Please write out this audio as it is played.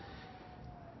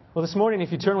Well, this morning,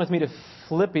 if you turn with me to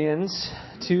Philippians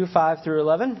 2, 5 through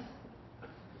 11,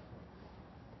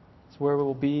 it's where we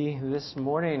will be this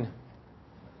morning.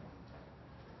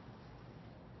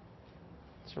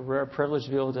 It's a rare privilege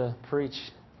to be able to preach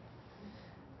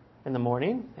in the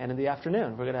morning and in the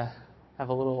afternoon. We're going to have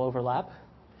a little overlap.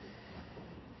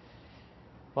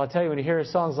 Well, I'll tell you, when you hear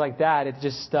songs like that, it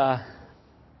just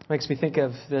makes me think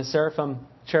of the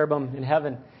cherubim in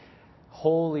heaven.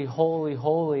 Holy, holy,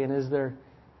 holy. And as they're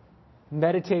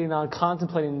meditating on,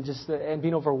 contemplating, and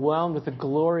being overwhelmed with the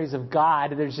glories of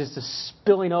God, there's just a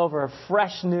spilling over, a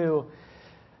fresh new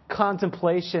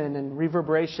contemplation and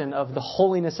reverberation of the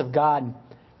holiness of God.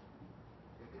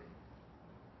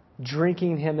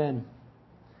 Drinking Him in.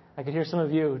 I could hear some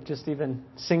of you just even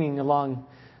singing along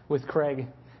with Craig.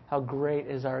 How great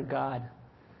is our God.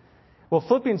 Well,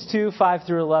 Philippians 2, 5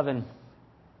 through 11.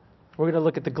 We're going to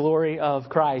look at the glory of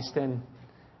Christ and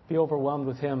be overwhelmed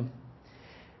with Him.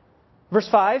 Verse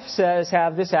 5 says,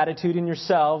 "Have this attitude in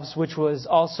yourselves, which was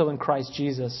also in Christ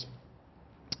Jesus,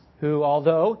 who,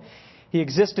 although He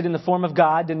existed in the form of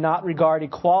God, did not regard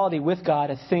equality with God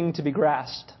a thing to be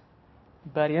grasped.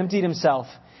 But He emptied Himself,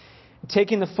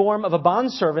 taking the form of a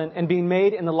bondservant and being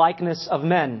made in the likeness of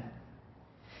men.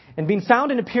 And being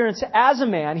found in appearance as a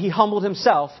man, He humbled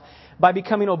Himself by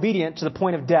becoming obedient to the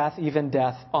point of death, even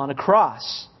death on a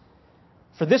cross.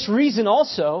 For this reason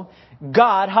also,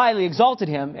 God highly exalted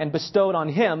Him and bestowed on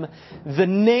Him the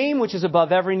name which is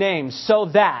above every name, so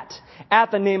that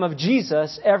at the name of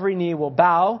Jesus every knee will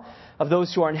bow, of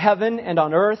those who are in heaven and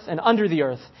on earth and under the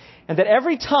earth, and that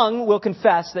every tongue will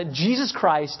confess that Jesus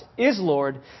Christ is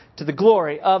Lord, to the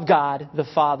glory of God the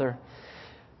Father."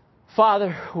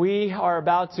 Father, we are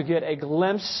about to get a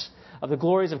glimpse of the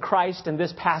glories of Christ in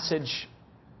this passage.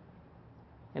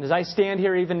 And as I stand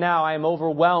here even now, I am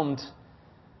overwhelmed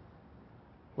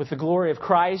with the glory of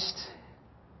Christ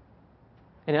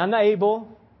and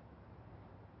unable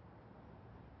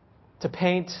to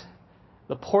paint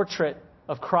the portrait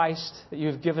of Christ that you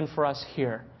have given for us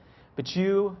here. But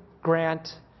you grant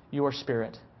your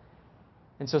Spirit.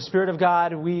 And so, Spirit of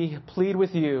God, we plead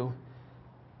with you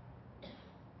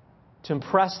to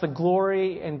impress the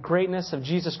glory and greatness of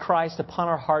Jesus Christ upon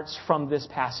our hearts from this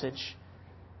passage.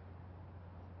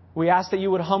 We ask that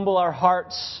you would humble our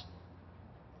hearts,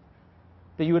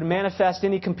 that you would manifest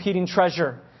any competing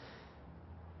treasure,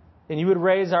 and you would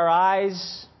raise our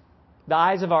eyes, the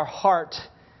eyes of our heart.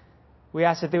 We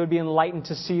ask that they would be enlightened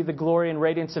to see the glory and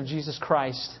radiance of Jesus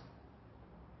Christ,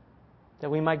 that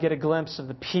we might get a glimpse of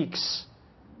the peaks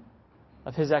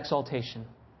of His exaltation.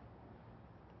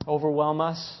 Overwhelm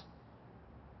us.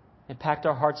 Impact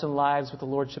our hearts and lives with the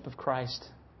Lordship of Christ.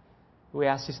 We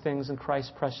ask these things in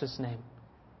Christ's precious name.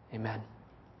 Amen.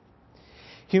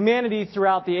 Humanity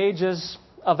throughout the ages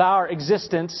of our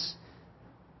existence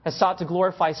has sought to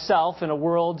glorify self in a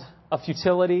world of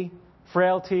futility,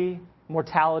 frailty,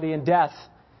 mortality, and death.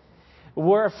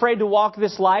 We're afraid to walk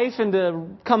this life and to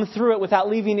come through it without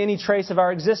leaving any trace of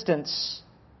our existence,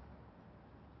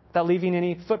 without leaving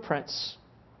any footprints.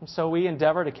 And so we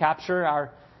endeavor to capture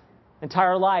our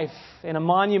entire life in a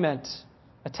monument,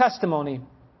 a testimony.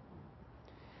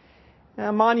 And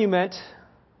a monument,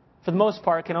 for the most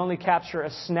part, can only capture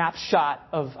a snapshot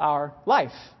of our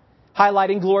life,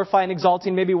 highlighting, glorifying,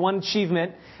 exalting maybe one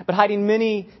achievement, but hiding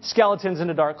many skeletons in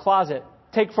a dark closet.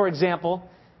 Take, for example,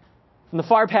 from the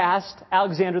far past,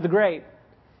 Alexander the Great,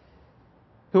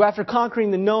 who after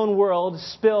conquering the known world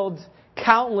spilled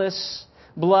countless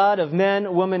blood of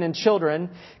men, women, and children,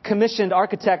 commissioned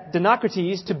architect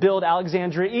Dinocrates to build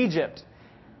Alexandria, Egypt,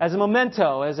 as a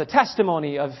memento, as a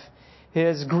testimony of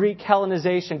his Greek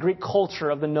Hellenization, Greek culture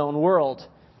of the known world.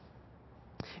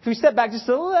 If we step back just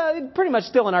a little, pretty much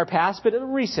still in our past, but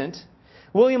recent,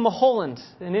 William Mulholland,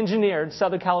 an engineer in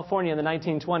Southern California in the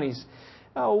 1920s.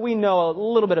 We know a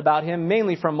little bit about him,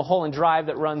 mainly from Mulholland Drive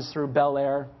that runs through Bel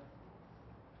Air,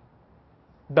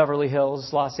 Beverly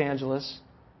Hills, Los Angeles.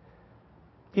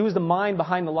 He was the mind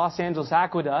behind the Los Angeles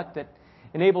Aqueduct that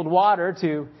enabled water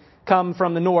to come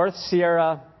from the north,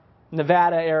 Sierra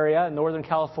Nevada area, Northern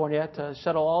California, to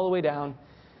shuttle all the way down,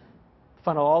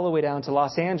 funnel all the way down to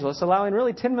Los Angeles, allowing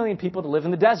really 10 million people to live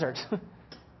in the desert.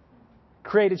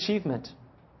 Great achievement.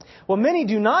 What many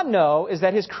do not know is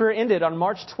that his career ended on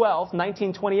March 12,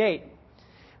 1928,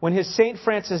 when his St.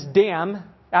 Francis Dam,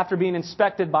 after being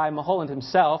inspected by Mulholland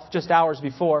himself just hours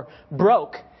before,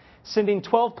 broke, sending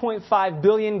 12.5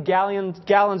 billion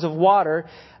gallons of water,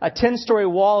 a 10-story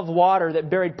wall of water that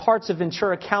buried parts of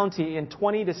Ventura County in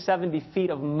 20 to 70 feet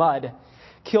of mud,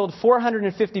 killed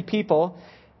 450 people,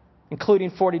 including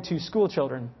 42 school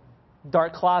children.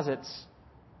 Dark closets.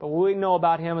 But what we know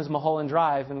about him is Mulholland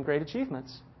Drive and great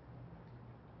achievements.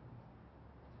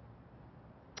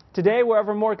 Today, we're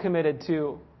ever more committed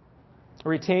to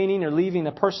retaining or leaving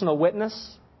a personal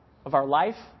witness of our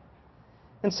life.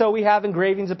 And so we have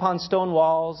engravings upon stone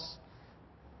walls,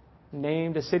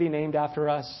 a city named after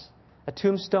us, a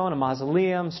tombstone, a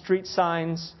mausoleum, street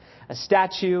signs, a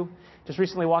statue. Just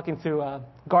recently walking through a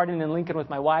garden in Lincoln with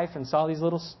my wife and saw these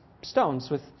little stones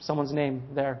with someone's name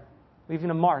there, leaving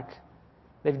a mark.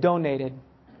 They've donated.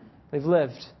 They've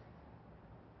lived.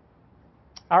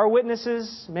 Our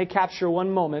witnesses may capture one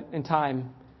moment in time,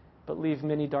 but leave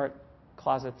many dark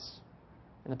closets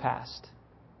in the past.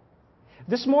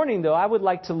 This morning, though, I would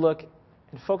like to look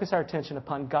and focus our attention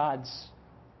upon God's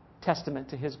testament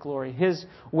to His glory, His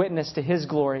witness to His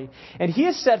glory. And He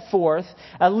has set forth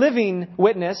a living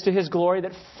witness to His glory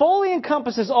that fully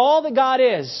encompasses all that God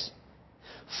is.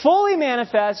 Fully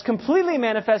manifests, completely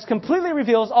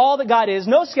reveals all that God is.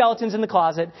 No skeletons in the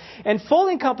closet. And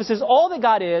fully encompasses all that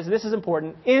God is, this is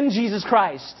important, in Jesus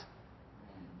Christ.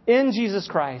 In Jesus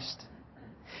Christ.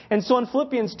 And so in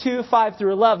Philippians 2, 5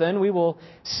 through 11, we will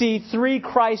see three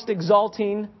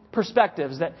Christ-exalting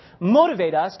perspectives that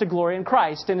motivate us to glory in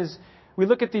Christ. And as we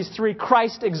look at these three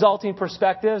Christ-exalting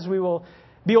perspectives, we will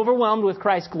be overwhelmed with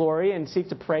Christ's glory and seek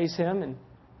to praise Him and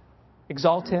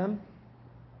exalt Him.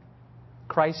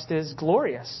 Christ is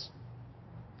glorious.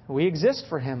 We exist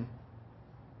for Him.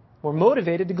 We're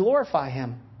motivated to glorify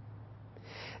Him.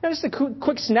 Now, just a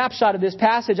quick snapshot of this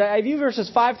passage. I view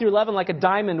verses 5 through 11 like a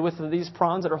diamond with these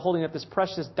prongs that are holding up this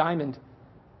precious diamond.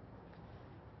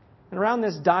 And around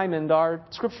this diamond are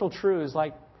scriptural truths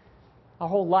like our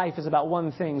whole life is about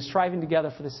one thing, striving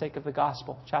together for the sake of the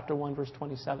gospel. Chapter 1, verse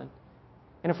 27.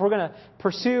 And if we're going to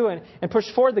pursue and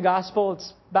push forward the gospel,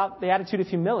 it's about the attitude of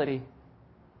humility.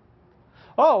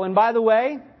 Oh, and by the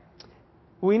way,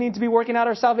 we need to be working out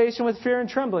our salvation with fear and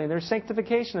trembling. There's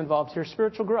sanctification involved here,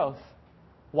 spiritual growth.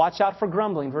 Watch out for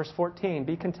grumbling, verse 14.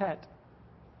 Be content.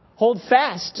 Hold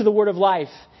fast to the word of life.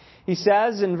 He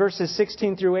says in verses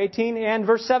 16 through 18, and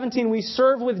verse 17, we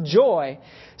serve with joy.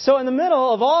 So in the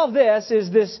middle of all of this is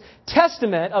this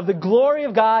testament of the glory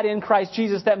of God in Christ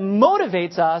Jesus that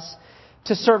motivates us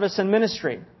to service and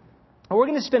ministry. And we're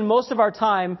going to spend most of our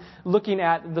time looking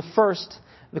at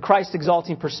the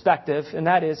Christ-exalting perspective, and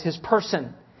that is His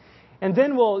person. And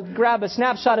then we'll grab a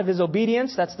snapshot of His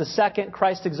obedience. That's the second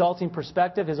Christ-exalting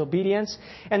perspective, His obedience.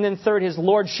 And then third, His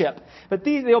lordship. But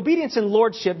the obedience and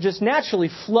lordship just naturally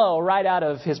flow right out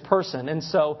of His person. And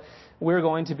so we're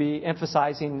going to be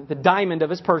emphasizing the diamond of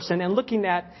His person and looking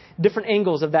at different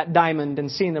angles of that diamond and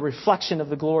seeing the reflection of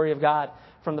the glory of God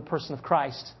from the person of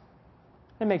Christ.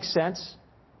 It makes sense.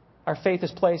 Our faith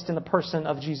is placed in the person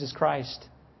of Jesus Christ.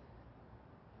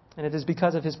 And it is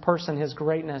because of His person, His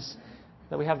greatness,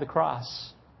 that we have the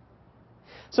cross.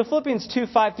 So Philippians 2,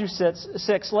 5 through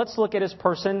 6, let's look at His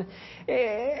person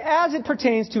as it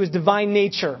pertains to His divine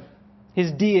nature,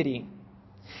 His deity.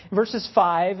 Verses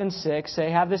 5 and 6 say,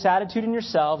 have this attitude in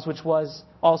yourselves, which was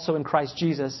also in Christ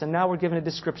Jesus. And now we're given a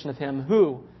description of Him.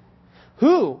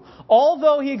 Who,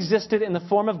 although He existed in the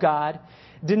form of God,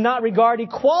 did not regard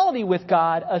equality with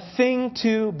God a thing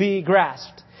to be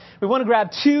grasped. We want to grab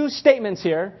two statements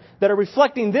here that are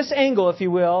reflecting this angle, if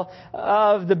you will,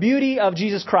 of the beauty of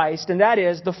Jesus Christ. And that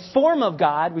is the form of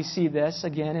God. We see this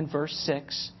again in verse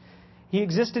 6. He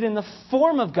existed in the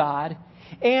form of God.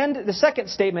 And the second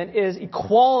statement is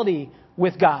equality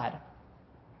with God.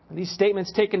 And these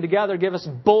statements taken together give us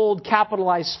bold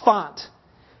capitalized font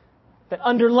that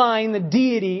underline the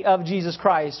deity of Jesus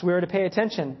Christ. We are to pay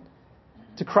attention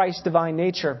to Christ's divine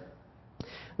nature.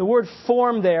 The word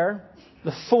form there,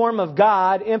 the form of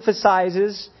God,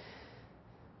 emphasizes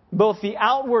both the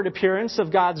outward appearance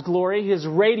of God's glory, His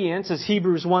radiance, as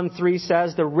Hebrews 1:3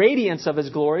 says, the radiance of His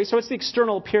glory. So it's the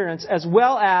external appearance as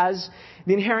well as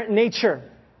the inherent nature.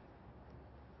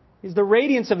 The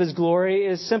radiance of His glory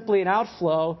is simply an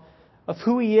outflow of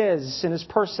who He is in His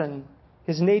person,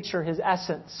 His nature, His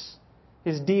essence,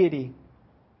 His deity.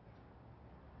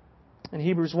 In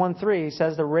Hebrews 1:3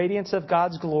 says the radiance of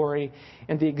God's glory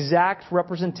and the exact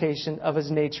representation of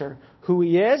His nature. Who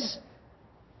He is,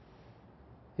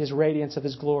 His radiance of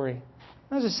His glory.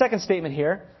 There's a second statement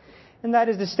here, and that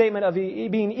is the statement of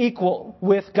being equal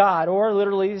with God, or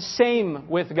literally same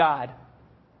with God.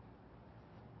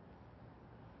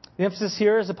 The emphasis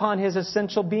here is upon His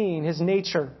essential being, His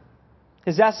nature,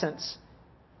 His essence.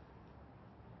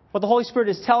 What the Holy Spirit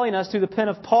is telling us through the pen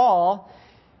of Paul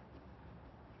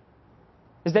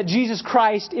is that Jesus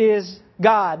Christ is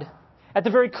God. At the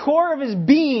very core of His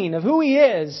being, of who He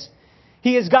is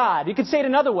God. You could say it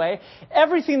another way.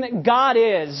 Everything that God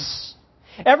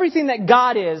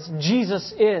is,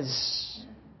 Jesus is.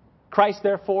 Christ,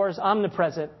 therefore, is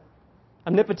omnipresent,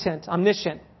 omnipotent,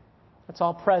 omniscient. That's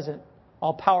all present,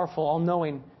 all powerful, all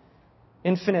knowing,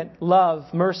 infinite love,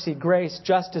 mercy, grace,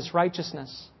 justice,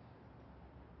 righteousness.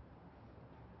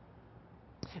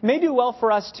 It may do well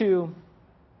for us to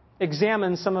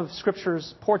examine some of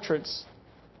Scripture's portraits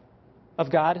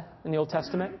of God in the Old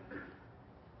Testament,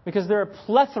 because there are a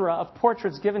plethora of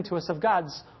portraits given to us of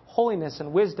God's holiness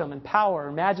and wisdom and power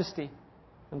and majesty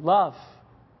and love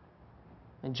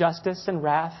and justice and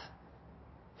wrath.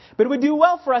 But it would do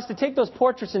well for us to take those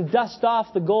portraits and dust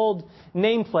off the gold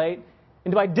nameplate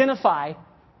and to identify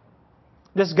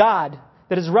this God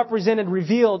that is represented,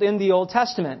 revealed in the Old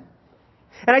Testament.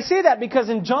 And I say that because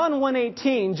in John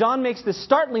 1:18, John makes this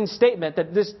startling statement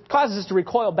that this causes us to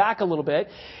recoil back a little bit.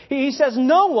 He says,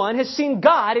 no one has seen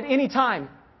God at any time.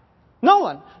 No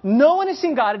one. No one has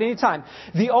seen God at any time.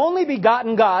 The only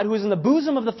begotten God who is in the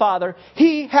bosom of the Father,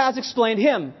 He has explained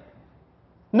Him.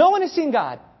 No one has seen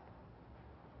God.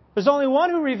 There's only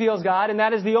one who reveals God, and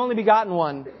that is the only begotten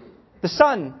one, the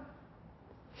Son.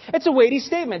 It's a weighty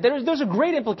statement. There's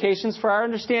great implications for our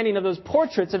understanding of those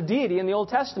portraits of deity in the Old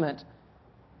Testament.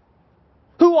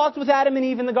 Who walked with Adam and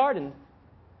Eve in the garden?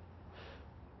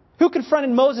 Who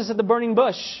confronted Moses at the burning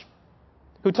bush?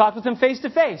 Who talked with him face to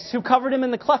face? Who covered him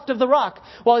in the cleft of the rock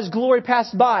while his glory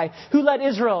passed by? Who led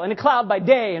Israel in a cloud by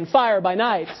day and fire by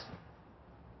night?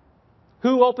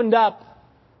 Who opened up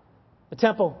the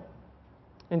temple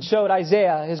and showed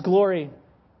Isaiah his glory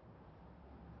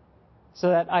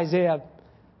so that Isaiah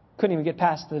couldn't even get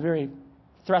past the very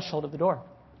threshold of the door,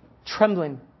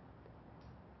 trembling?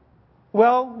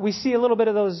 Well, we see a little bit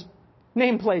of those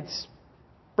nameplates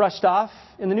brushed off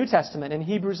in the New Testament. In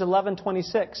Hebrews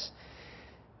 11:26,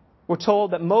 we're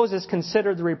told that Moses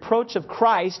considered the reproach of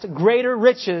Christ greater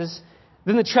riches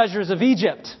than the treasures of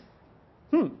Egypt.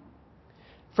 1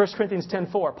 Corinthians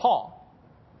 10:4, Paul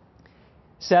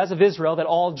says of Israel that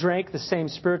all drank the same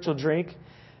spiritual drink,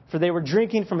 for they were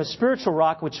drinking from a spiritual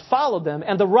rock which followed them,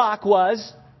 and the rock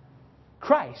was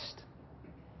Christ.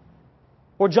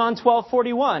 Or John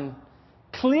 12:41,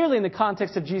 clearly in the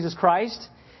context of Jesus Christ,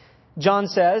 John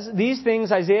says, these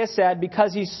things Isaiah said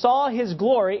because he saw His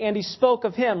glory and he spoke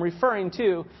of Him, referring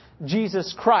to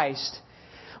Jesus Christ.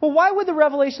 Well, why would the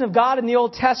revelation of God in the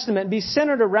Old Testament be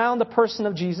centered around the person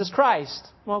of Jesus Christ?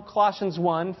 Well, Colossians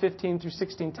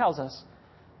 1:15-16 tells us.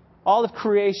 All of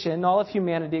creation, all of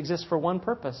humanity exists for one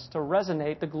purpose, to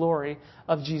resonate the glory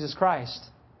of Jesus Christ.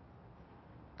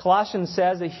 Colossians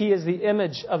says that He is the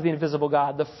image of the invisible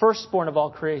God, the firstborn of all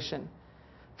creation.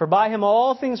 For by Him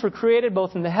all things were created,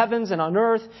 both in the heavens and on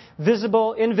earth,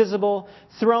 visible, invisible,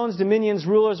 thrones, dominions,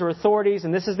 rulers, or authorities.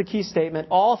 And this is the key statement.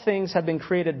 All things have been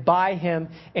created by Him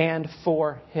and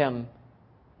for Him.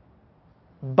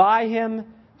 By Him,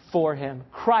 for Him.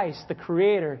 Christ, the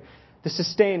Creator, the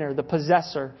Sustainer, the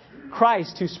Possessor.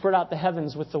 Christ, who spread out the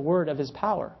heavens with the word of His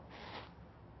power.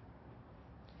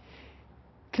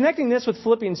 Connecting this with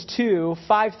Philippians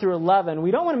 2:5-11,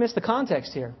 we don't want to miss the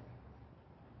context here.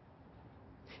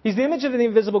 He's the image of the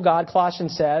invisible God,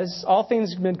 Colossians says. All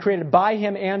things have been created by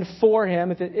Him and for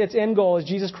Him. Its end goal is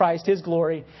Jesus Christ, His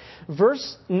glory.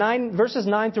 Verses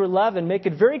 9-11 make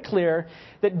it very clear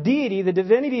that deity, the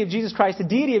divinity of Jesus Christ, the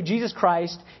deity of Jesus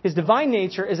Christ, His divine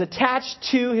nature, is attached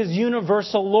to His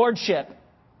universal lordship.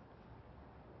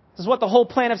 This is what the whole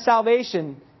plan of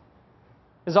salvation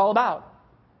is all about.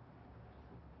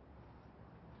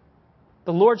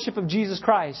 The lordship of Jesus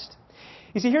Christ.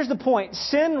 You see, here's the point.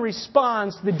 Sin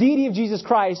responds to the deity of Jesus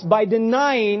Christ by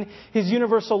denying His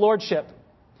universal lordship.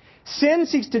 Sin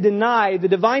seeks to deny the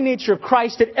divine nature of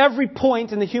Christ at every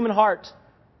point in the human heart.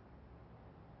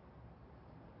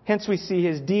 Hence we see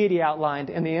His deity outlined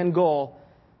and the end goal,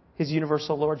 His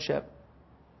universal lordship.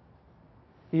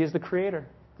 He is the Creator,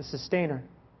 the Sustainer.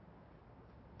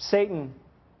 Satan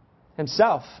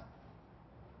himself,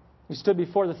 who stood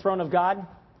before the throne of God,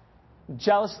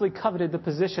 jealously coveted the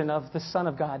position of the Son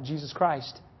of God, Jesus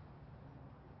Christ.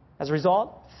 As a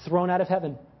result, thrown out of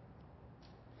heaven.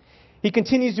 He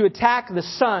continues to attack the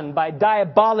Son by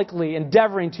diabolically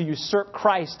endeavoring to usurp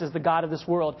Christ as the God of this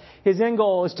world. His end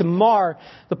goal is to mar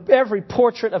every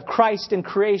portrait of Christ in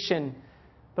creation.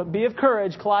 But be of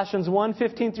courage, Colossians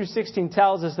 1:15-16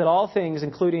 tells us that all things,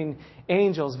 including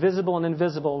angels, visible and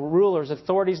invisible, rulers,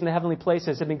 authorities in the heavenly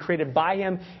places, have been created by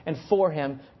Him and for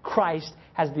Him. Christ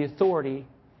has the authority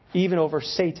even over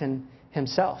Satan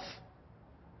himself.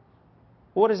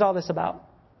 What is all this about?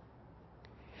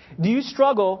 Do you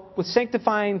struggle with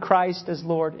sanctifying Christ as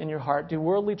Lord in your heart? Do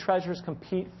worldly treasures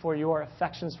compete for your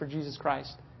affections for Jesus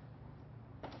Christ?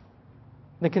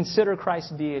 Then consider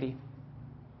Christ's deity.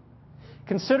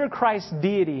 Consider Christ's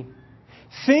deity.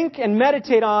 Think and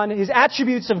meditate on His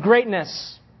attributes of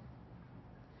greatness.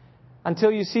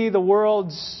 until you see the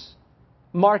world's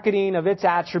marketing of its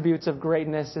attributes of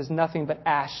greatness is nothing but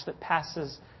ash that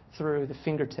passes through the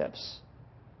fingertips.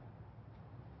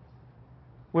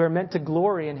 We're meant to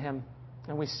glory in Him,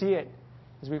 and we see it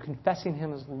as we're confessing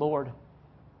Him as Lord.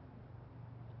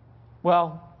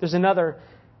 Well, there's another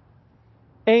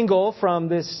angle from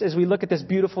this as we look at this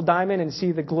beautiful diamond and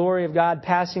see the glory of God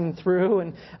passing through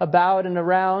and about and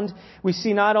around. We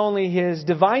see not only His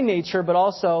divine nature, but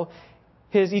also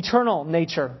His eternal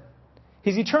nature.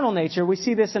 His eternal nature, we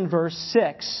see this in verse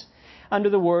 6 under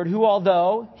the word, who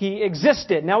although He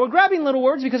existed. Now we're grabbing little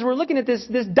words because we're looking at this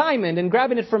diamond and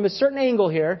grabbing it from a certain angle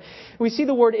here. We see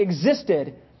the word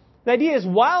existed. The idea is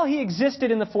while He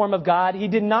existed in the form of God, He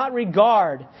did not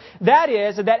regard. That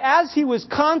is, that as He was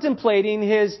contemplating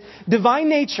His divine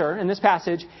nature in this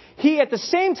passage, He at the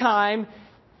same time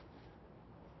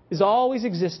is always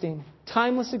existing.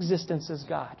 Timeless existence as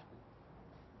God.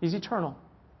 He's eternal.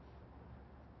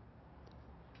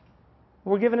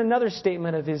 We're given another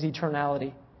statement of His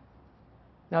eternality.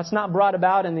 Now it's not brought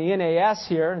about in the NAS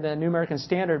here, the New American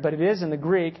Standard, but it is in the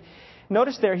Greek.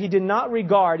 Notice there, He did not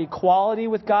regard equality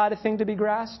with God a thing to be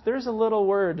grasped. There's a little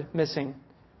word missing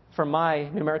from my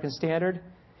New American Standard.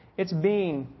 It's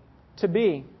being, to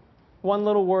be. One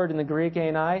little word in the Greek,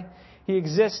 ani. He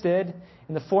existed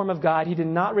in the form of God. He did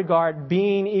not regard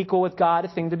being equal with God a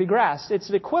thing to be grasped.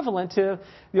 It's equivalent to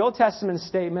the Old Testament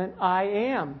statement, I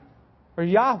am, or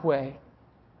Yahweh.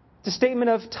 It's a statement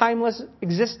of timeless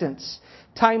existence,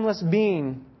 timeless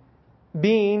being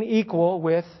equal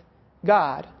with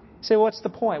God. You say, what's the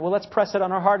point? Well, let's press it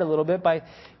on our heart a little bit by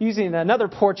using another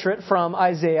portrait from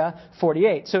Isaiah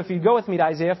 48. So if you go with me to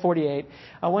Isaiah 48,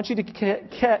 I want you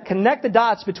to connect the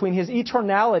dots between His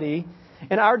eternality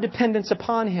and our dependence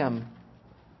upon Him.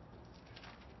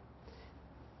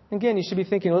 Again, you should be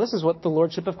thinking, well, this is what the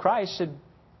Lordship of Christ should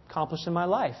accomplish in my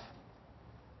life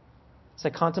as I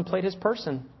contemplate His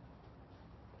person.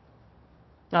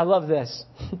 I love this.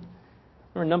 I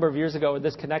remember a number of years ago when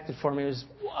this connected for me. It was,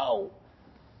 whoa!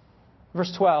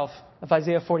 Verse 12 of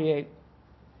Isaiah 48.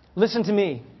 Listen to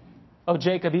me, O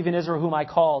Jacob, even Israel, whom I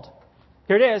called.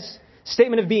 Here it is.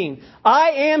 Statement of being.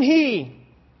 I am He.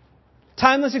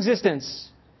 Timeless existence.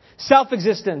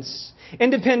 Self-existence.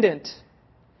 Independent.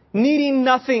 Needing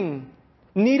nothing.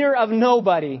 Needer of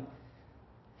nobody.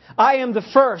 I am the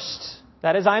first.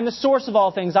 That is, I am the source of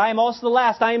all things. I am also the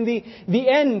last. I am the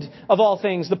end of all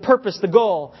things, the purpose, the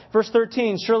goal. Verse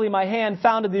 13, surely my hand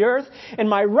founded the earth, and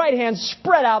my right hand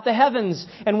spread out the heavens.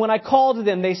 And when I call to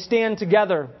them, they stand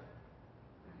together.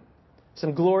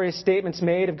 Some glorious statements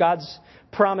made of God's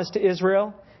promise to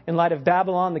Israel in light of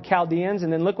Babylon, the Chaldeans.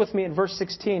 And then look with me at verse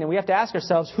 16. And we have to ask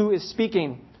ourselves, who is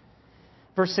speaking?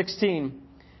 Verse 16,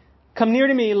 come near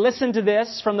to me, listen to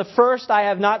this. From the first I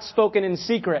have not spoken in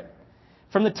secret.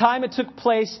 From the time it took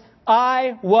place,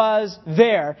 I was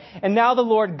there. And now the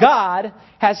Lord God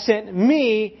has sent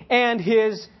me and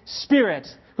His Spirit.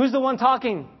 Who's the one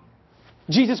talking?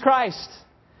 Jesus Christ.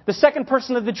 The second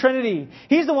person of the Trinity.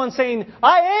 He's the one saying,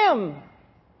 I am.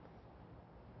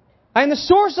 I am the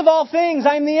source of all things.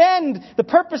 I am the end, the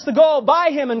purpose, the goal, by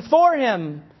Him and for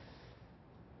Him.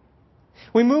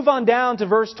 We move on down to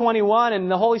verse 21,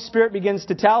 and the Holy Spirit begins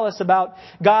to tell us about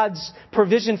God's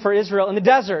provision for Israel in the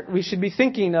desert. We should be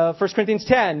thinking of 1 Corinthians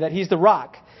 10, that He's the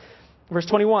rock. Verse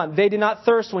 21, they did not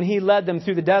thirst when He led them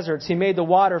through the deserts. He made the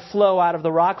water flow out of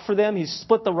the rock for them. He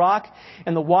split the rock,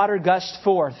 and the water gushed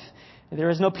forth. There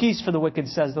is no peace for the wicked,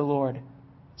 says the Lord.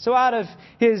 So out of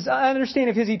His understanding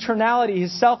of His eternality,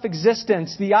 His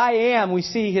self-existence, the I am, we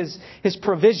see His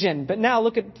provision. But now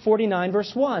look at 49,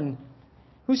 verse 1.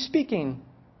 Who's speaking?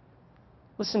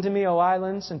 Listen to me, O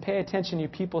islands, and pay attention, you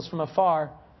peoples from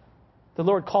afar. The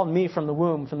Lord called me from the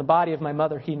womb, from the body of my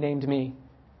mother He named me.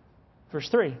 Verse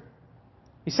 3.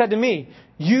 He said to me,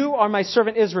 you are my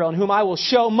servant Israel, in whom I will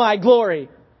show my glory.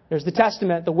 There's the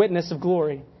testament, the witness of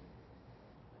glory.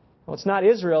 Well, it's not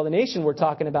Israel, the nation we're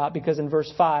talking about, because in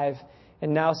verse 5,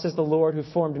 and now says the Lord who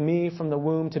formed me from the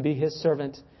womb to be His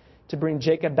servant, to bring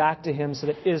Jacob back to Him so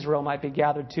that Israel might be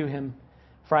gathered to Him.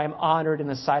 For I am honored in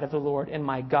the sight of the Lord, and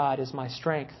my God is my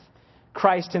strength.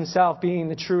 Christ Himself being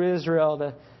the true Israel,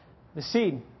 the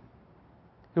seed,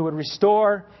 who would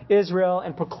restore Israel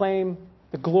and proclaim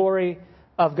the glory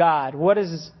of God.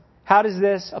 How does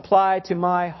this apply to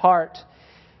my heart?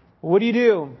 What do you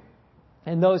do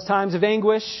in those times of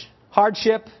anguish,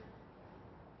 hardship?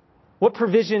 What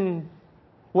provision?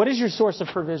 What is your source of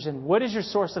provision? What is your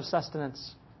source of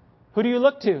sustenance? Who do you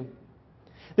look to?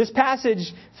 This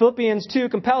passage, Philippians 2,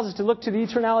 compels us to look to the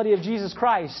eternality of Jesus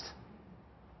Christ.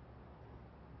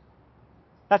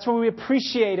 That's where we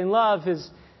appreciate and love His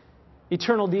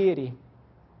eternal deity.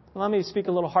 Let me speak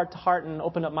a little heart to heart and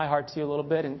open up my heart to you a little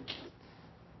bit and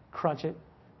crunch it.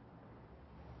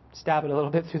 Stab it a little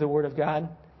bit through the Word of God.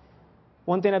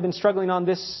 One thing I've been struggling on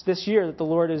this year that the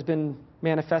Lord has been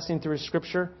manifesting through His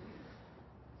Scripture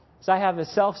is I have a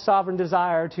self-sovereign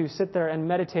desire to sit there and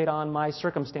meditate on my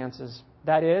circumstances.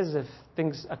 That is, if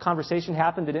a conversation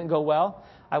happened that didn't go well,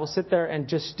 I will sit there and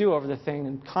just stew over the thing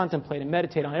and contemplate and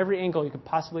meditate on every angle you could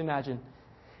possibly imagine.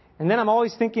 And then I'm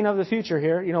always thinking of the future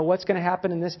here. What's going to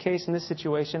happen in this case, in this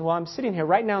situation? Well, I'm sitting here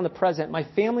right now in the present. My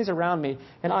family's around me,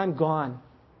 and I'm gone.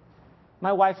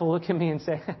 My wife will look at me and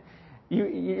say,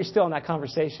 you're still in that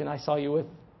conversation I saw you with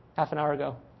half an hour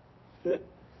ago.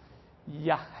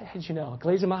 Yeah, how did you know?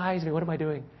 Glazing my eyes. What am I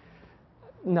doing?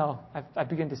 No, I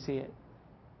begin to see it.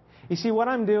 You see, what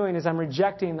I'm doing is I'm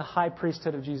rejecting the high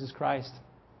priesthood of Jesus Christ.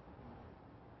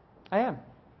 I am.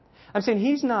 I'm saying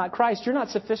He's not, Christ, you're not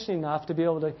sufficient enough to be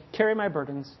able to carry my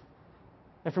burdens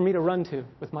and for me to run to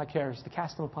with my cares, to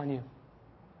cast them upon you.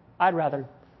 I'd rather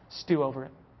stew over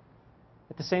it.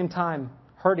 At the same time,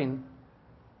 hurting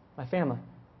my family.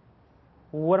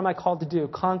 What am I called to do?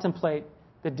 Contemplate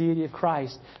the deity of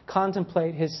Christ.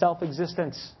 Contemplate His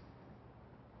self-existence.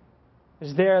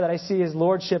 It's there that I see His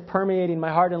lordship permeating my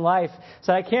heart and life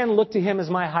so I can look to Him as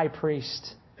my high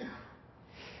priest.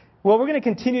 Well, we're going to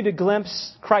continue to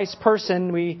glimpse Christ's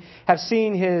person. We have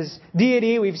seen His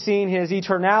deity. We've seen His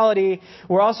eternality.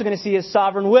 We're also going to see His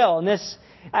sovereign will. And this,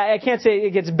 I can't say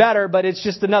it gets better, but it's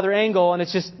just another angle. And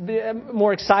it's just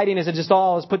more exciting as it just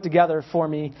all is put together for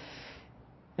me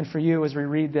and for you as we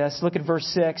read this. Look at verse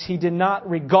 6. He did not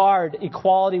regard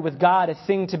equality with God a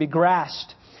thing to be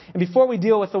grasped. And before we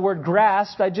deal with the word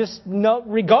grasp, I just note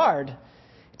regard.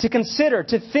 To consider,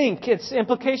 to think. It's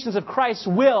implications of Christ's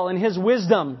will and His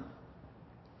wisdom.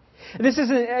 This is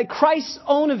Christ's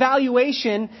own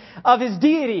evaluation of His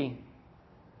deity.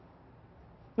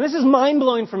 This is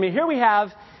mind-blowing for me. Here we have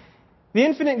the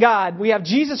infinite God. We have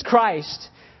Jesus Christ,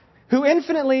 who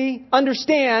infinitely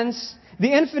understands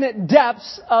the infinite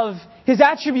depths of His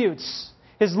attributes.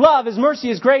 His love, His mercy,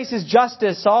 His grace, His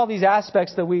justice, all these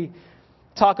aspects that we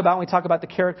talk about when we talk about the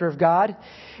character of God.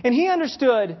 And He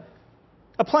understood,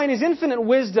 applying His infinite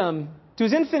wisdom to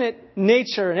His infinite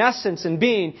nature and essence and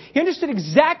being, He understood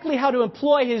exactly how to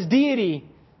employ His deity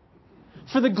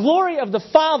for the glory of the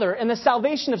Father and the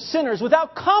salvation of sinners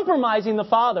without compromising the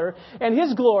Father and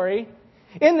His glory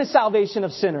in the salvation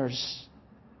of sinners.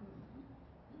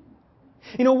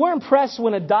 We're impressed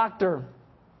when a doctor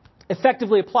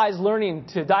effectively applies learning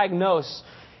to diagnose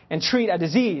and treat a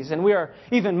disease. And we are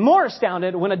even more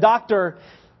astounded when a doctor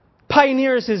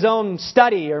pioneers his own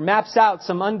study or maps out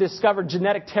some undiscovered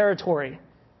genetic territory.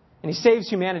 And he saves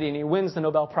humanity and he wins the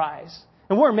Nobel Prize.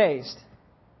 And we're amazed.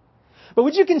 But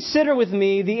would you consider with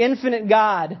me the infinite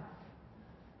God?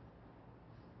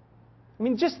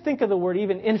 Just think of the word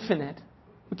even infinite.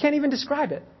 We can't even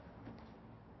describe it.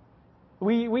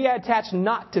 We attach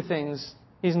not to things.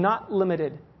 He's not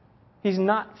limited. He's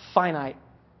not finite.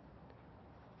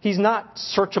 He's not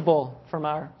searchable from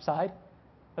our side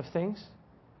of things.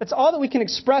 That's all that we can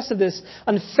express of this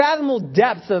unfathomable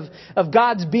depth of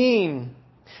God's being.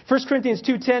 1 Corinthians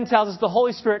 2:10 tells us the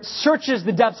Holy Spirit searches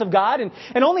the depths of God,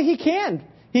 and only He can.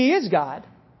 He is God,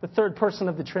 the third person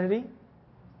of the Trinity.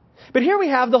 But here we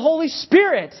have the Holy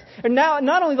Spirit. And now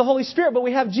not only the Holy Spirit, but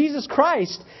we have Jesus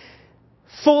Christ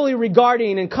fully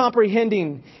regarding and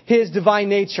comprehending His divine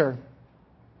nature.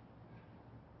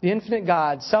 The infinite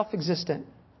God, self-existent,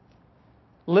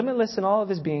 limitless in all of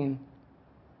His being,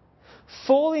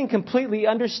 fully and completely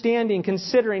understanding,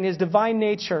 considering His divine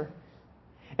nature,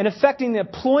 and effecting the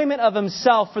employment of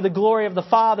Himself for the glory of the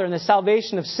Father and the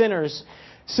salvation of sinners,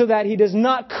 so that He does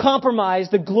not compromise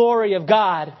the glory of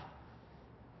God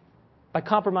by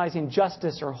compromising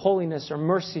justice or holiness or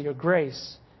mercy or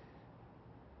grace.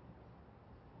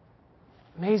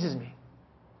 Amazes me.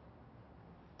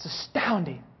 It's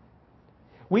astounding.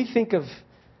 We think of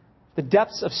the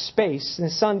depths of space, and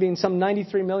the sun being some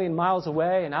 93 million miles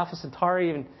away, and Alpha Centauri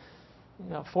even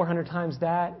 400 times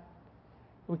that.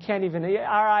 We can't even,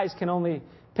 our eyes can only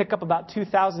pick up about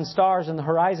 2,000 stars on the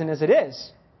horizon as it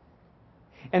is.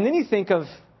 And then you think of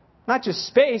not just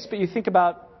space, but you think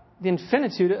about the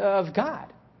infinitude of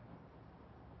God.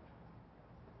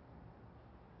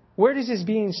 Where does His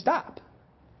being stop?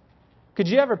 Could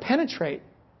you ever penetrate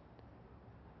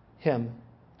Him?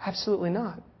 Absolutely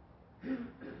not.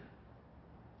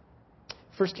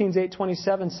 1 Kings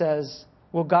 8:27 says,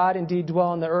 "Will God indeed dwell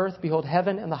on the earth? Behold,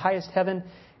 heaven and the highest heaven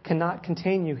cannot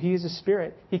contain you. He is a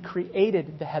spirit. He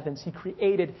created the heavens. He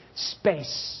created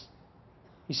space.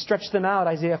 He stretched them out,"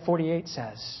 Isaiah 48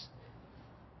 says.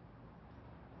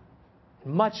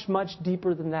 Much, much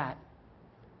deeper than that.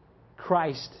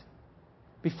 Christ,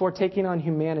 before taking on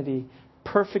humanity,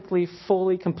 perfectly,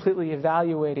 fully, completely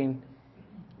evaluating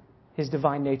His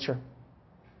divine nature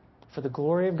for the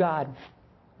glory of God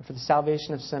and for the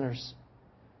salvation of sinners,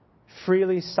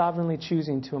 freely, sovereignly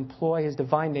choosing to employ His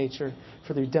divine nature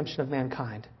for the redemption of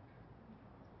mankind.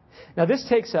 Now this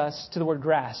takes us to the word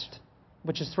grasped,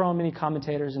 which has thrown many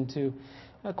commentators into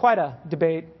quite a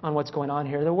debate on what's going on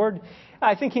here. The word,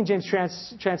 I think King James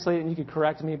translated, and you could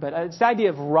correct me, but it's the idea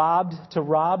of robbed, to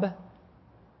rob,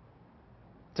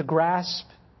 to grasp.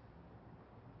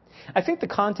 I think the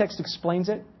context explains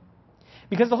it,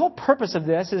 because the whole purpose of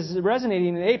this is resonating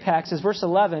in the apex, is verse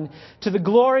 11, to the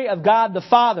glory of God the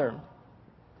Father.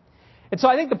 And so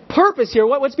I think the purpose here,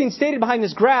 what's being stated behind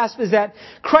this grasp, is that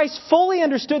Christ fully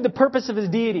understood the purpose of His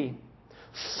deity,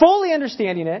 fully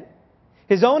understanding it,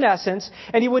 His own essence,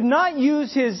 and He would not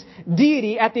use His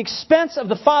deity at the expense of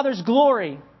the Father's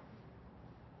glory.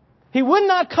 He would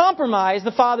not compromise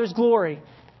the Father's glory.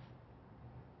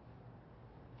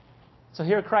 So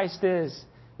here Christ is,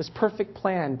 this perfect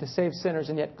plan to save sinners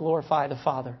and yet glorify the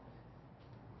Father.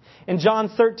 In John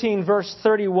 13, verse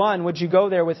 31, would you go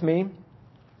there with me?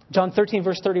 John 13,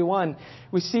 verse 31,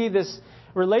 we see this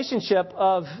relationship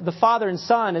of the Father and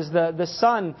Son as the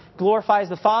Son glorifies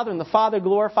the Father and the Father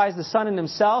glorifies the Son in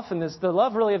Himself. And this the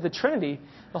love really of the Trinity,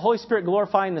 the Holy Spirit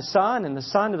glorifying the Son and the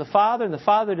Son to the Father and the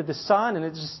Father to the Son. And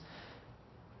it's just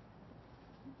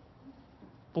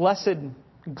blessed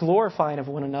glorifying of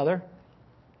one another.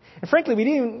 And frankly, we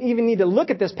didn't even need to look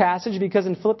at this passage because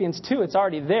in Philippians 2, it's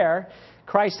already there.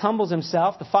 Christ humbles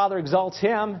Himself. The Father exalts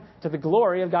Him to the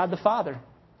glory of God the Father.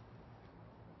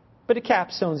 But it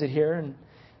capstones it here in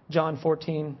John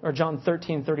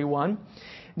 13:31.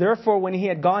 Therefore, when He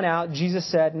had gone out, Jesus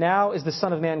said, "Now is the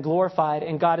Son of Man glorified,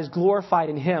 and God is glorified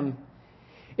in Him.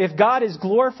 If God is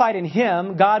glorified in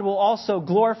Him, God will also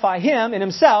glorify Him in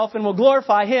Himself and will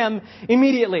glorify Him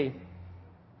immediately."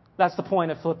 That's the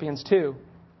point of Philippians 2.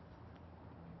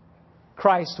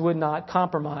 Christ would not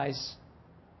compromise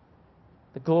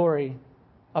the glory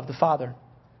of the Father.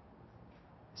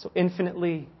 So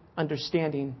infinitely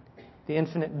understanding the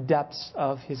infinite depths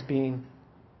of His being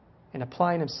and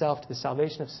applying Himself to the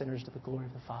salvation of sinners to the glory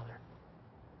of the Father.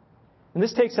 And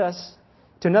this takes us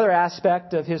to another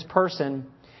aspect of His person,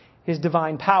 His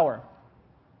divine power.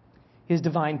 His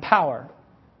divine power.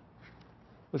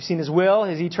 We've seen His will,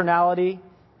 His eternality,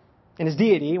 and His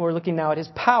deity. We're looking now at His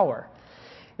power.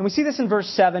 And we see this in verse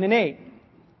 7 and 8.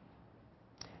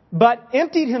 But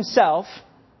emptied Himself,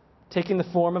 taking the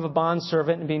form of a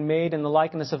bondservant and being made in the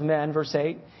likeness of men, verse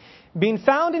 8, being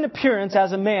found in appearance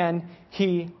as a man,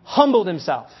 He humbled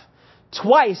Himself.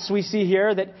 Twice we see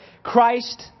here that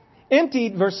Christ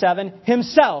emptied, verse 7,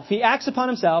 Himself. He acts upon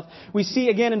Himself. We see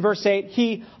again in verse 8,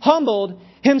 He humbled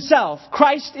Himself.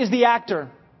 Christ is the actor.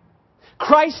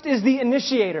 Christ is the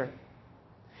initiator.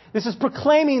 This is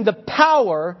proclaiming the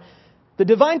power, the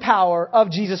divine power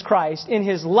of Jesus Christ in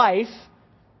His life,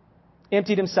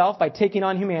 emptied Himself by taking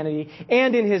on humanity,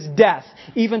 and in His death,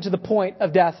 even to the point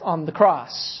of death on the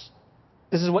cross.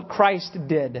 This is what Christ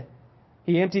did.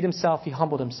 He emptied Himself. He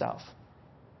humbled Himself.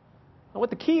 Now, what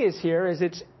the key is here is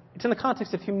it's in the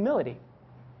context of humility.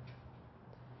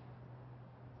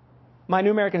 My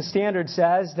New American Standard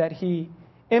says that He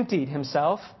emptied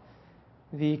Himself.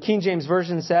 The King James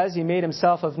Version says He made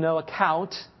Himself of no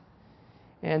account.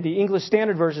 And the English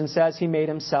Standard Version says He made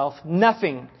Himself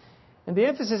nothing. And the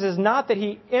emphasis is not that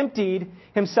He emptied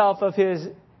Himself of His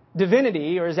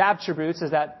divinity or His attributes,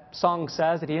 as that song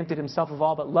says, that He emptied Himself of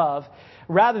all but love.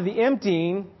 Rather, the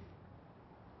emptying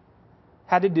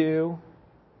had to do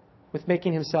with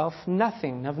making Himself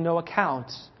nothing, of no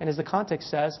account. And as the context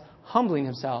says, humbling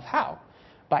Himself. How?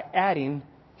 By adding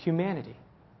humanity.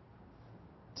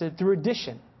 So through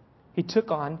addition, He took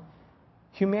on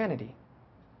humanity.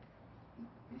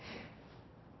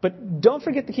 But don't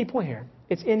forget the key point here.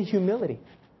 It's in humility.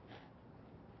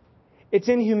 It's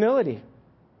in humility.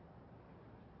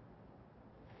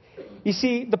 You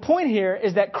see, the point here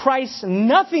is that Christ's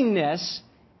nothingness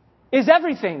is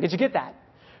everything. Did you get that?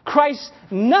 Christ's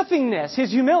nothingness,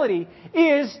 His humility,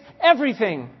 is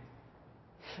everything.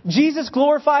 Jesus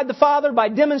glorified the Father by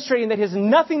demonstrating that His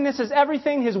nothingness is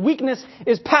everything, His weakness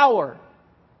is power.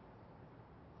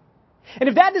 And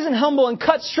if that doesn't humble and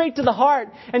cut straight to the heart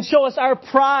and show us our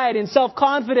pride and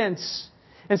self-confidence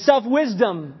and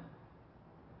self-wisdom,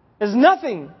 there's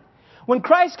nothing. When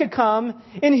Christ could come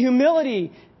in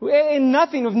humility, in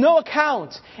nothing, of no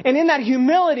account, and in that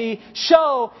humility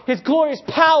show His glorious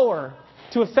power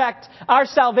to effect our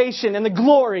salvation and the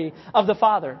glory of the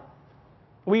Father.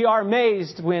 We are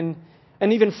amazed and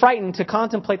even frightened to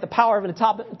contemplate the power of an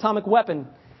atomic weapon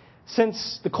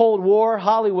Since the Cold War,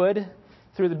 Hollywood,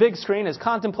 through the big screen, has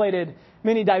contemplated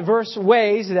many diverse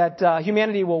ways that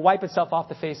humanity will wipe itself off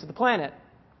the face of the planet.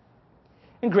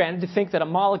 And granted, to think that a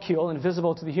molecule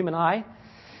invisible to the human eye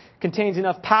contains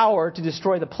enough power to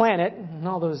destroy the planet and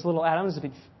all those little atoms,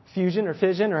 fusion or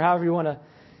fission or however you want to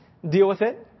deal with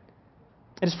it,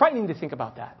 it is frightening to think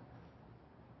about that.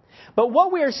 But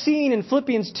what we are seeing in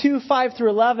Philippians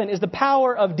 2:5-11 is the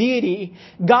power of deity,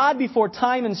 God before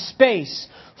time and space,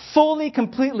 fully,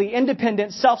 completely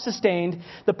independent, self-sustained.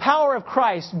 The power of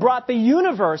Christ brought the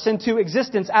universe into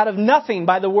existence out of nothing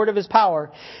by the word of His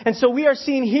power. And so we are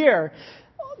seeing here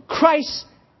Christ's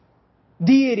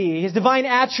deity, His divine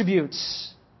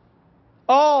attributes,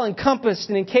 all encompassed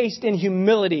and encased in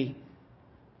humility.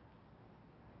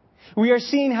 We are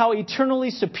seeing how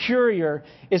eternally superior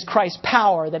is Christ's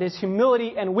power, that His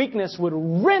humility and weakness would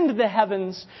rend the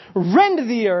heavens, rend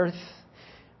the earth,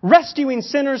 rescuing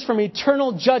sinners from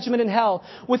eternal judgment in hell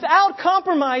without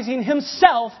compromising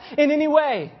Himself in any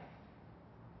way.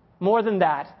 More than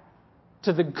that,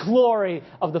 to the glory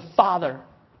of the Father,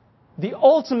 the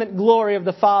ultimate glory of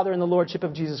the Father and the Lordship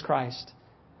of Jesus Christ.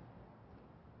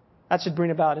 That should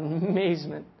bring about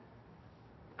amazement.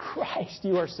 Christ,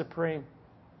 you are supreme.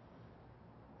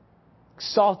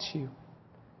 Exalt you.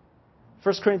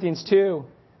 1 Corinthians 2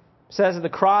 says that the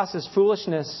cross is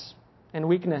foolishness and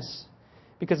weakness,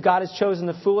 because God has chosen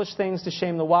the foolish things to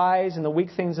shame the wise and the weak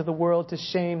things of the world to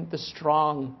shame the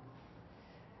strong.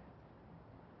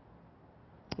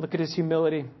 Look at His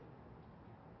humility.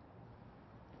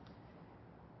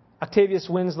 Octavius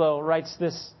Winslow writes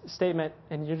this statement,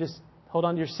 and you just hold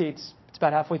on to your seats. It's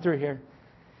about halfway through here,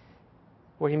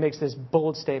 where he makes this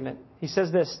bold statement. He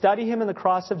says this: study Him in the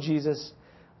cross of Jesus.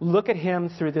 Look at Him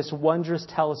through this wondrous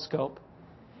telescope.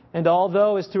 And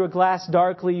although as through a glass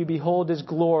darkly you behold His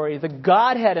glory, the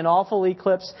Godhead in awful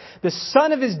eclipse, the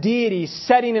Son of His deity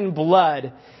setting in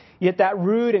blood, yet that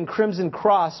rude and crimson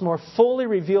cross more fully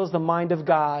reveals the mind of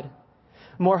God,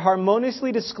 more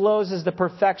harmoniously discloses the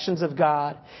perfections of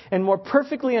God, and more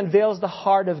perfectly unveils the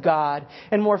heart of God,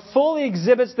 and more fully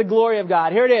exhibits the glory of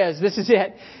God. Here it is. This is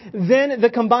it. Then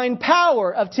the combined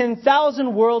power of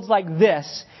 10,000 worlds like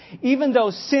this, even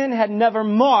though sin had never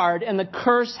marred and the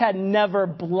curse had never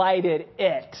blighted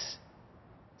it.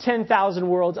 10,000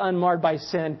 worlds unmarred by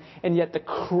sin, and yet the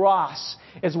cross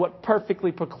is what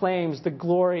perfectly proclaims the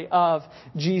glory of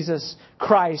Jesus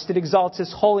Christ. It exalts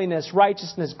His holiness,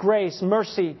 righteousness, grace,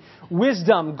 mercy,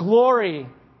 wisdom, glory,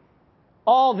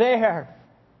 all there.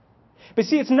 But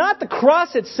see, it's not the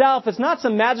cross itself, it's not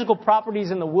some magical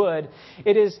properties in the wood.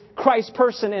 It is Christ's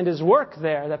person and His work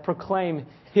there that proclaim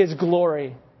His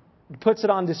glory. It puts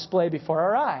it on display before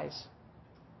our eyes.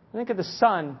 Think of the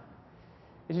sun.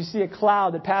 As you see a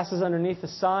cloud that passes underneath the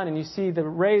sun and you see the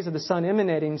rays of the sun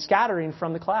emanating, scattering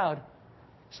from the cloud.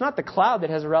 It's not the cloud that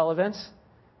has relevance.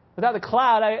 Without the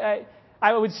cloud,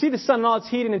 I would see the sun in all its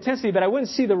heat and intensity, but I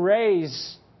wouldn't see the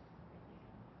rays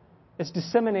that's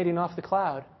disseminating off the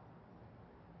cloud.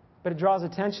 But it draws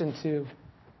attention to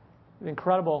the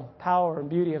incredible power and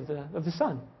beauty of the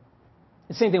sun.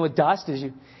 The same thing with dust. As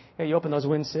you open those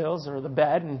windsills or the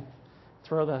bed and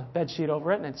throw the bed sheet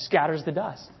over it, and it scatters the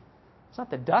dust. It's not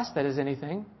the dust that is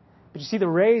anything, but you see the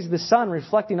rays of the sun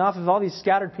reflecting off of all these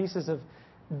scattered pieces of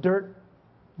dirt,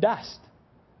 dust.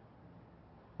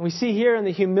 And we see here in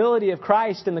the humility of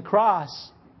Christ in the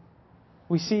cross,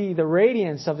 we see the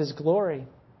radiance of His glory.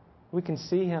 We can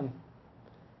see Him,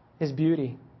 His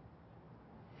beauty.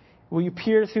 Will you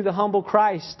peer through the humble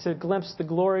Christ to glimpse the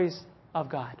glories of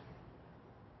God?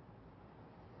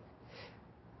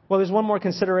 Well, there's one more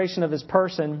consideration of His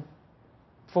person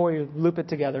before we loop it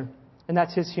together. And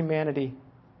that's His humanity.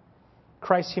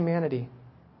 Christ's humanity.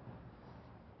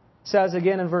 It says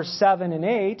again in verse 7 and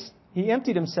 8, He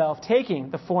emptied Himself, taking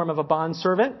the form of a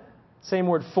bondservant. Same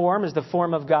word form as the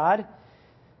form of God.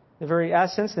 The very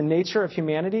essence, the nature of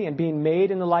humanity, and being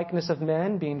made in the likeness of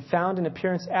men, being found in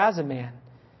appearance as a man,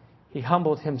 He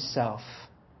humbled Himself.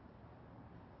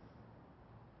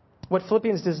 What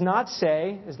Philippians does not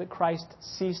say is that Christ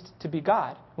ceased to be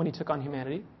God when He took on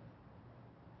humanity.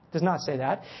 It does not say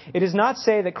that. It does not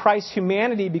say that Christ's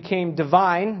humanity became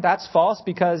divine. That's false,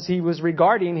 because He was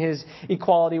regarding His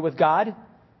equality with God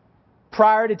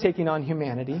prior to taking on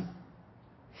humanity.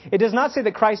 It does not say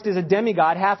that Christ is a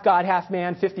demigod, half God, half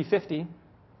man, 50-50.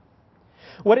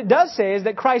 What it does say is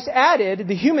that Christ added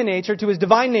the human nature to His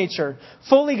divine nature.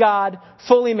 Fully God,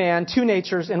 fully man, two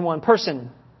natures in one person.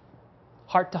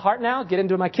 Heart to heart now, get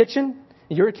into my kitchen,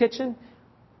 your kitchen.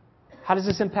 How does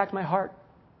this impact my heart?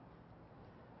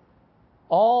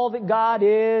 All that God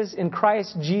is in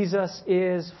Christ Jesus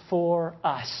is for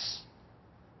us.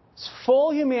 It's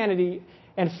full humanity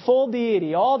and full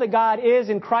deity, all that God is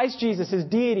in Christ Jesus, His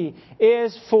deity,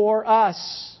 is for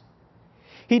us.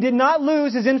 He did not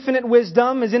lose His infinite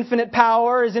wisdom, His infinite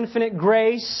power, His infinite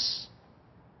grace,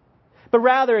 but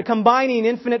rather combining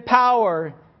infinite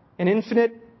power and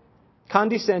infinite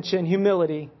condescension,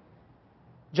 humility.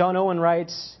 John Owen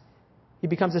writes, He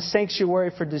becomes a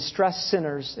sanctuary for distressed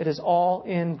sinners. It is all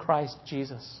in Christ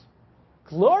Jesus.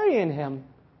 Glory in Him.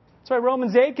 That's why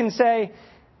Romans 8 can say,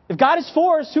 if God is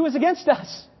for us, who is against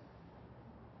us?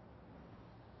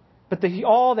 But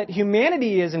all that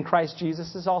humanity is in Christ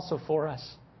Jesus is also for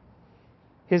us.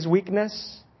 His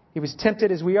weakness, He was tempted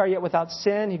as we are, yet without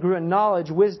sin. He grew in knowledge,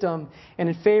 wisdom, and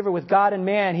in favor with God and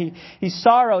man. He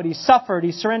sorrowed, He suffered,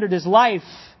 He surrendered His life.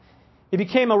 He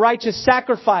became a righteous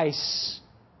sacrifice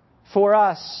for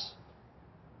us.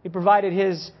 He provided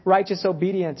His righteous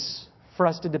obedience for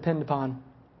us to depend upon.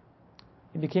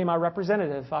 He became our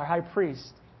representative, our high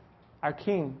priest, our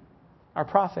king, our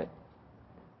prophet.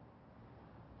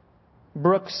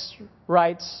 Brooks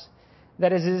writes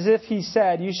that it is as if He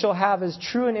said, you shall have as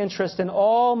true an interest in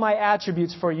all my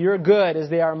attributes for your good as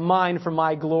they are mine for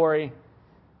my glory.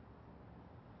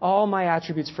 All my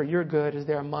attributes for your good as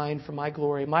they are mine for my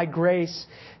glory. My grace,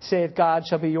 saith God,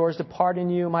 shall be yours to pardon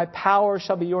you. My power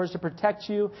shall be yours to protect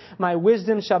you. My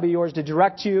wisdom shall be yours to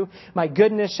direct you. My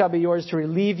goodness shall be yours to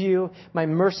relieve you. My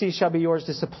mercy shall be yours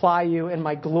to supply you. And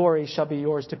my glory shall be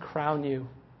yours to crown you.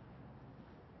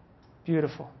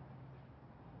 Beautiful.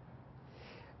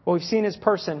 Well, we've seen His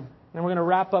person, and we're going to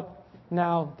wrap up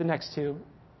now the next two.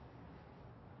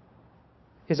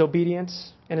 His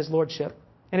obedience and His lordship.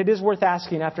 And it is worth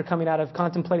asking, after coming out of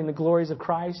contemplating the glories of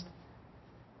Christ,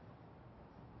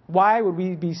 why would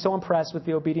we be so impressed with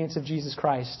the obedience of Jesus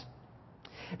Christ?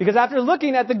 Because after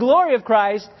looking at the glory of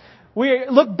Christ, we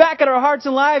look back at our hearts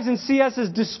and lives and see us as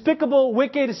despicable,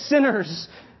 wicked sinners,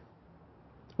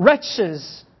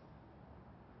 wretches.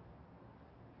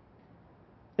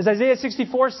 As Isaiah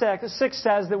 64:6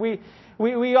 says, that we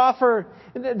offer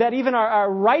that even our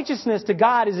righteousness to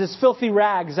God is as filthy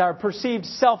rags. Our perceived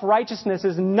self-righteousness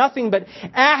is nothing but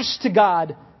ash to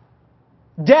God.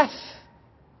 Death.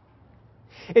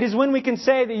 It is when we can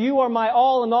say that you are my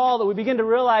all in all that we begin to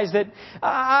realize that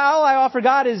all I offer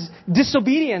God is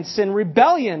disobedience and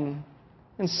rebellion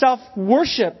and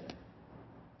self-worship.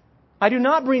 I do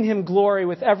not bring Him glory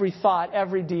with every thought,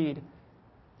 every deed.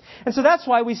 And so that's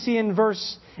why we see in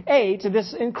verse 8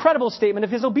 this incredible statement of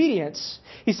His obedience.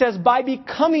 He says, by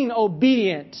becoming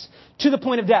obedient to the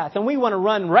point of death. And we want to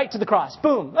run right to the cross.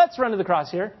 Boom. Let's run to the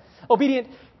cross here. Obedient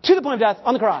to the point of death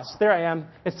on the cross. There I am.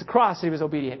 It's the cross that He was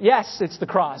obedient. Yes, it's the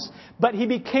cross. But He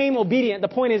became obedient. The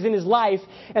point is in His life,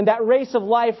 and that race of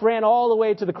life ran all the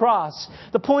way to the cross.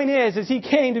 The point is He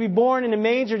came to be born in a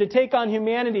manger to take on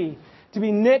humanity, to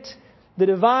be knit the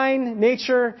divine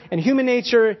nature and human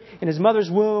nature in His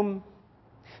mother's womb,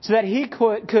 so that He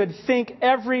could think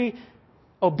every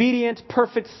obedient,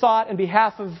 perfect thought in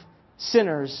behalf of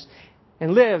sinners,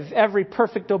 and live every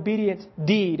perfect, obedient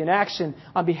deed and action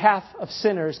on behalf of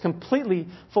sinners, completely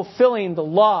fulfilling the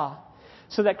law,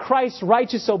 so that Christ's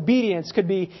righteous obedience could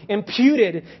be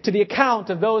imputed to the account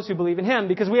of those who believe in Him,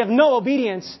 because we have no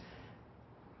obedience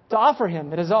to offer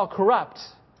Him. It is all corrupt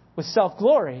with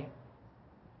self-glory.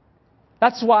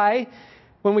 That's why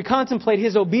when we contemplate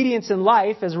His obedience in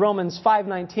life, as Romans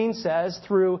 5:19 says,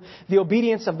 through the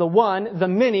obedience of the one, the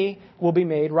many will be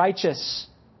made righteous.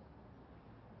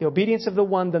 The obedience of the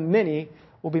one, the many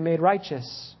will be made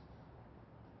righteous.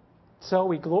 So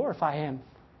we glorify Him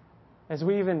as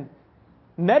we even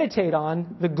meditate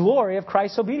on the glory of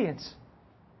Christ's obedience.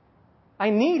 I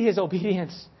need His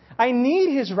obedience. I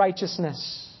need His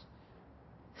righteousness.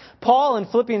 Paul in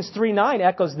Philippians 3:9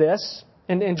 echoes this.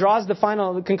 And draws the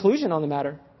final conclusion on the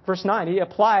matter. Verse 9, he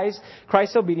applies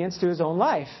Christ's obedience to his own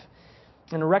life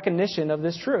in recognition of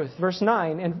this truth. Verse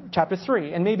 9 in chapter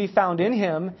 3, and may be found in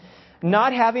Him,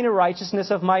 not having a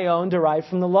righteousness of my own derived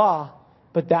from the law,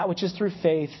 but that which is through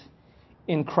faith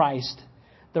in Christ.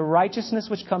 The righteousness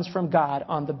which comes from God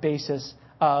on the basis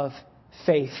of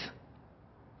faith.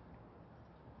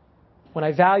 When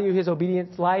I value His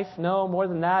obedient life, no, more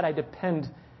than that, I depend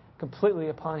completely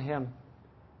upon Him.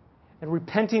 And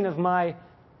repenting of my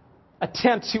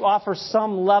attempt to offer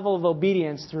some level of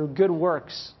obedience through good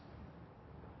works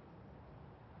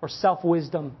or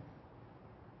self-wisdom.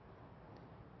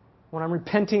 When I'm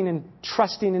repenting and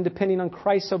trusting and depending on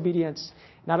Christ's obedience,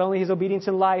 not only His obedience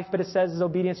in life, but it says His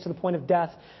obedience to the point of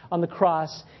death on the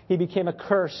cross. He became a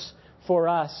curse for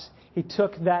us. He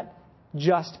took that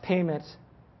just payment,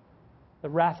 the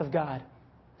wrath of God.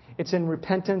 It's in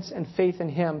repentance and faith in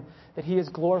Him that He is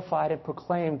glorified and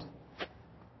proclaimed.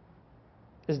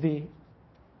 is the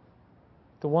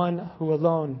one who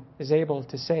alone is able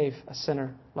to save a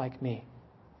sinner like me.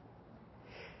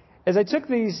 As I took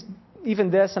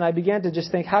even this, and I began to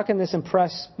just think, how can this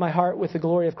impress my heart with the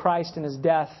glory of Christ and His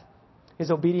death, His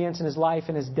obedience and His life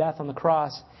and His death on the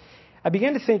cross? I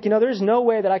began to think, there's no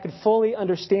way that I could fully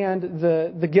understand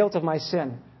the guilt of my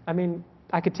sin. I mean,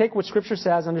 I could take what Scripture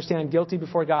says, understand I'm guilty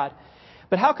before God.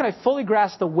 But how can I fully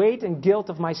grasp the weight and guilt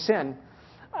of my sin?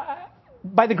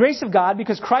 By the grace of God,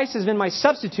 because Christ has been my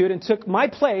substitute and took my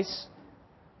place,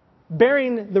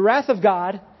 bearing the wrath of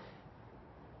God,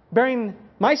 bearing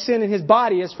my sin in His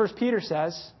body, as 1 Peter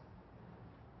says,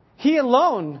 He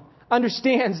alone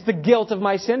understands the guilt of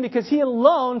my sin because He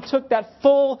alone took that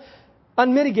full,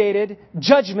 unmitigated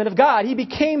judgment of God. He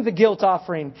became the guilt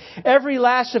offering. Every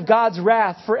lash of God's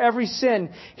wrath for every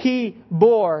sin He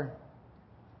bore,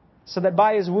 so that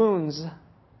by His wounds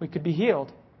we could be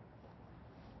healed.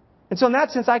 And so in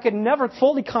that sense, I could never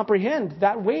fully comprehend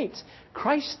that weight.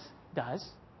 Christ does.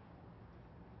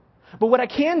 But what I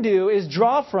can do is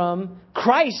draw from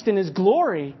Christ and His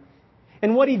glory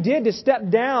and what He did to step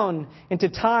down into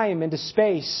time, into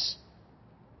space,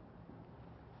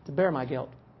 to bear my guilt.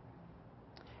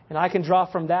 And I can draw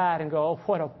from that and go, oh,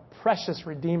 what a precious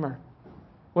Redeemer.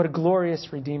 What a glorious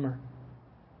Redeemer.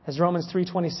 As Romans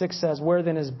 3:26 says, where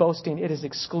then is boasting? It is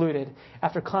excluded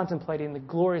after contemplating the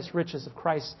glorious riches of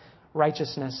Christ's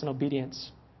righteousness and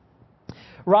obedience.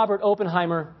 Robert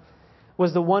Oppenheimer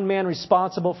was the one man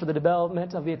responsible for the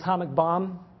development of the atomic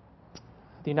bomb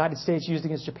the United States used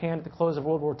against Japan at the close of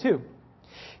World War II.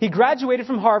 He graduated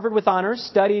from Harvard with honors,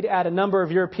 studied at a number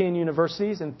of European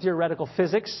universities in theoretical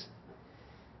physics.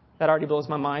 That already blows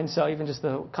my mind, so even just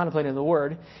the contemplating the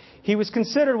word. He was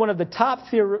considered one of the top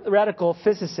theoretical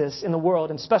physicists in the world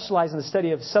and specialized in the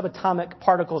study of subatomic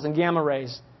particles and gamma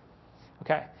rays.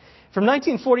 Okay. From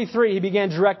 1943, he began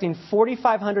directing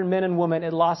 4,500 men and women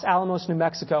at Los Alamos, New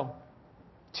Mexico.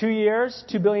 2 years,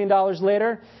 $2 billion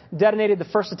later, detonated the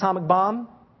first atomic bomb.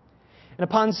 And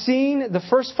upon seeing the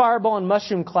first fireball and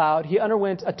mushroom cloud, he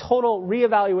underwent a total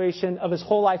reevaluation of his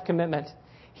whole life commitment.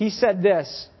 He said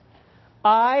this,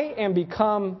 I am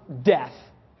become death.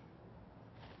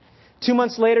 2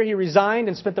 months later, he resigned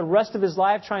and spent the rest of his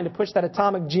life trying to push that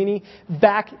atomic genie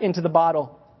back into the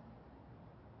bottle.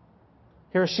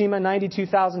 Hiroshima,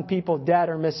 92,000 people dead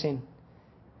or missing.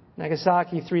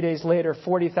 Nagasaki, 3 days later,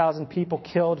 40,000 people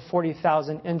killed,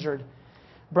 40,000 injured.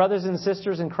 Brothers and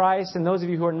sisters in Christ, and those of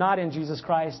you who are not in Jesus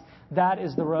Christ, that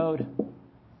is the road.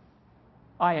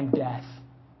 I am death.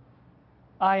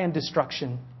 I am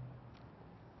destruction.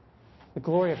 The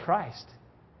glory of Christ,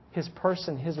 His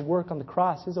person, His work on the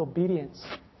cross, His obedience,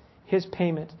 His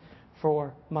payment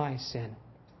for my sin.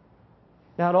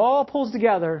 Now it all pulls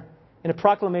together in a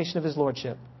proclamation of His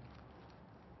Lordship.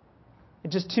 In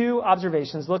just two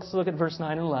observations, let's look at verse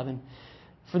 9 and 11.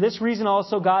 For this reason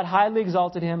also God highly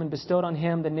exalted Him and bestowed on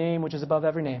Him the name which is above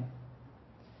every name.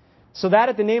 So that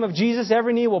at the name of Jesus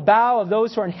every knee will bow of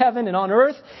those who are in heaven and on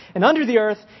earth and under the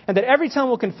earth, and that every tongue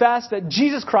will confess that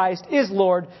Jesus Christ is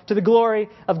Lord to the glory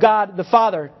of God the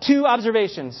Father. Two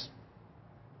observations.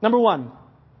 Number one,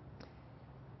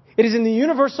 it is in the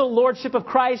universal lordship of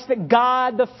Christ that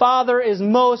God the Father is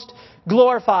most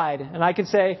glorified. And I can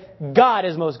say God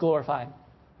is most glorified.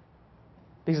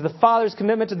 Because of the Father's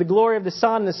commitment to the glory of the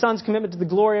Son and the Son's commitment to the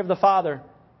glory of the Father.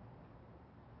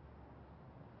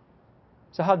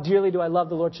 So how dearly do I love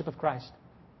the lordship of Christ?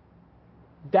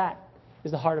 That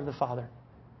is the heart of the Father.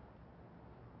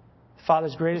 The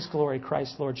Father's greatest glory,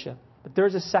 Christ's lordship. But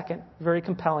there's a second very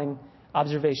compelling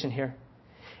observation here.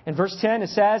 In verse 10 it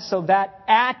says, so that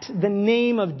at the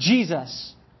name of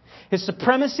Jesus, His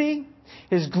supremacy,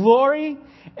 His glory,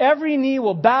 every knee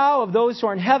will bow of those who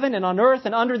are in heaven and on earth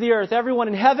and under the earth. Everyone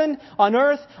in heaven, on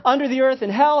earth, under the earth,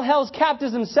 and hell's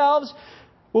captives themselves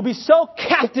will be so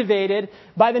captivated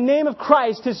by the name of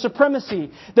Christ, His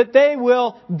supremacy, that they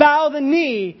will bow the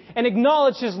knee and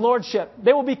acknowledge His lordship.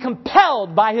 They will be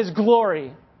compelled by His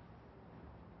glory.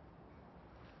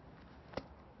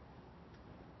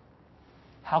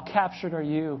 How captured are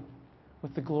you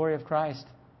with the glory of Christ?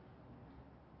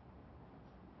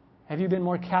 Have you been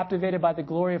more captivated by the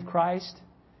glory of Christ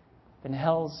than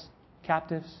hell's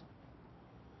captives?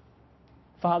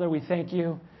 Father, we thank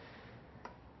You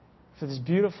for this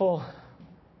beautiful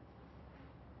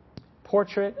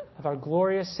portrait of our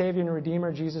glorious Savior and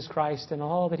Redeemer, Jesus Christ, and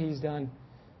all that He's done.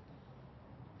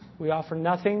 We offer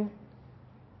nothing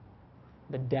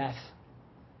but death,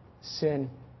 sin,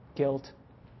 guilt.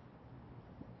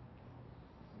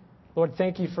 Lord,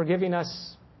 thank You for giving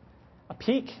us a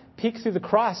peek through the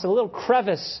cross, a little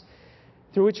crevice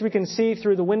through which we can see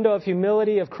through the window of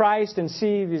humility of Christ and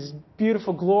see this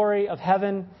beautiful glory of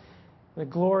heaven, the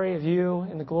glory of you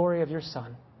and the glory of your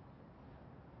Son.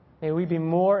 May we be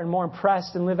more and more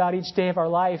impressed and live out each day of our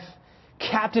life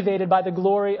captivated by the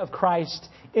glory of Christ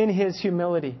in His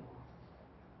humility.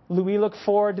 We look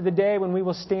forward to the day when we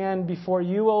will stand before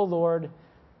you, O Lord,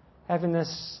 having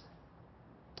this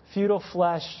futile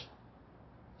flesh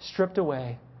stripped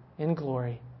away in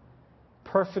glory,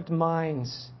 perfect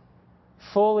minds,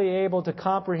 fully able to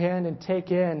comprehend and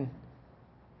take in,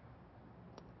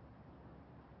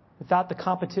 without the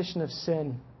competition of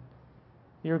sin,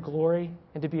 your glory,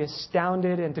 and to be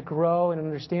astounded and to grow in an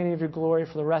understanding of your glory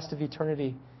for the rest of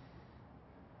eternity.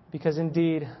 Because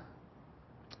indeed,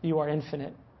 you are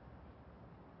infinite.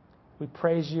 We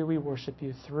praise you, we worship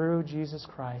you through Jesus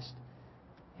Christ.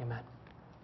 Amen.